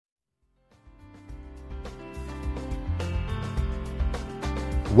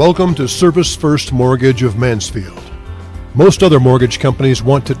Welcome to Service First Mortgage of Mansfield. Most other mortgage companies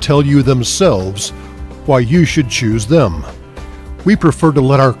want to tell you themselves why you should choose them. We prefer to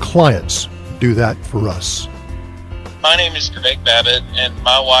let our clients do that for us. My name is Greg Babbitt, and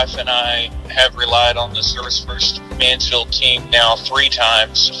my wife and I have relied on the Service First Mansfield team now 3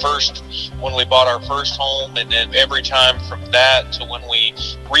 times. First, when we bought our first home, and then every time from that to when we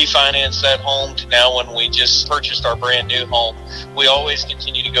refinanced that home to now when we just purchased our brand new home. We always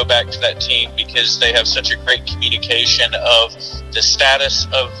continue to go back to that team because they have such a great communication of the status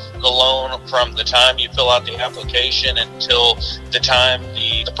of the loan from the time you fill out the application until the time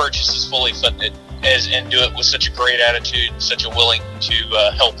the purchase is fully funded. And do it with such a great attitude, such a willing to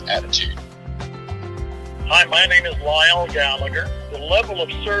help attitude. Hi, my name is Lyle Gallagher. The level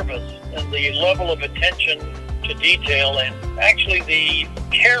of service and the level of attention to detail and actually the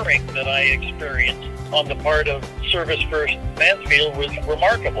caring that I experienced on the part of Service First Mansfield was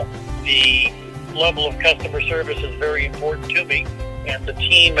remarkable. The level of customer service is very important to me, and the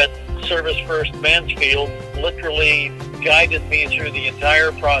team at Service First Mansfield literally guided me through the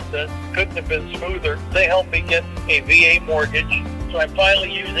entire process. Couldn't have been smoother. They helped me get a VA mortgage, so I'm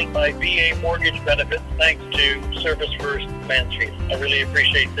finally using my VA mortgage benefits thanks to Service First Mansfield. I really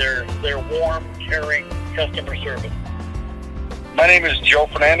appreciate their warm, caring customer service. My name is Joe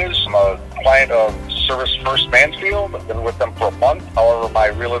Fernandez. I'm a client of Service First Mansfield. I've been with them for a month. However, my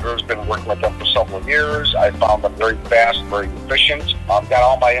realtor's been working with them for several years. I found them very fast, very efficient. Got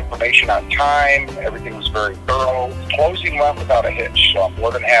all my information on time. Everything was very thorough. Closing went without a hitch. So I'm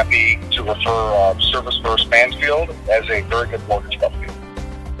more than happy to refer Service First Mansfield as a very good mortgage company.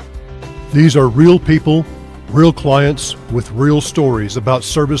 These are real people, real clients with real stories about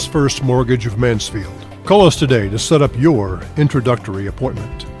Service First Mortgage of Mansfield. Call us today to set up your introductory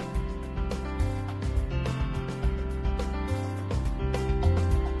appointment.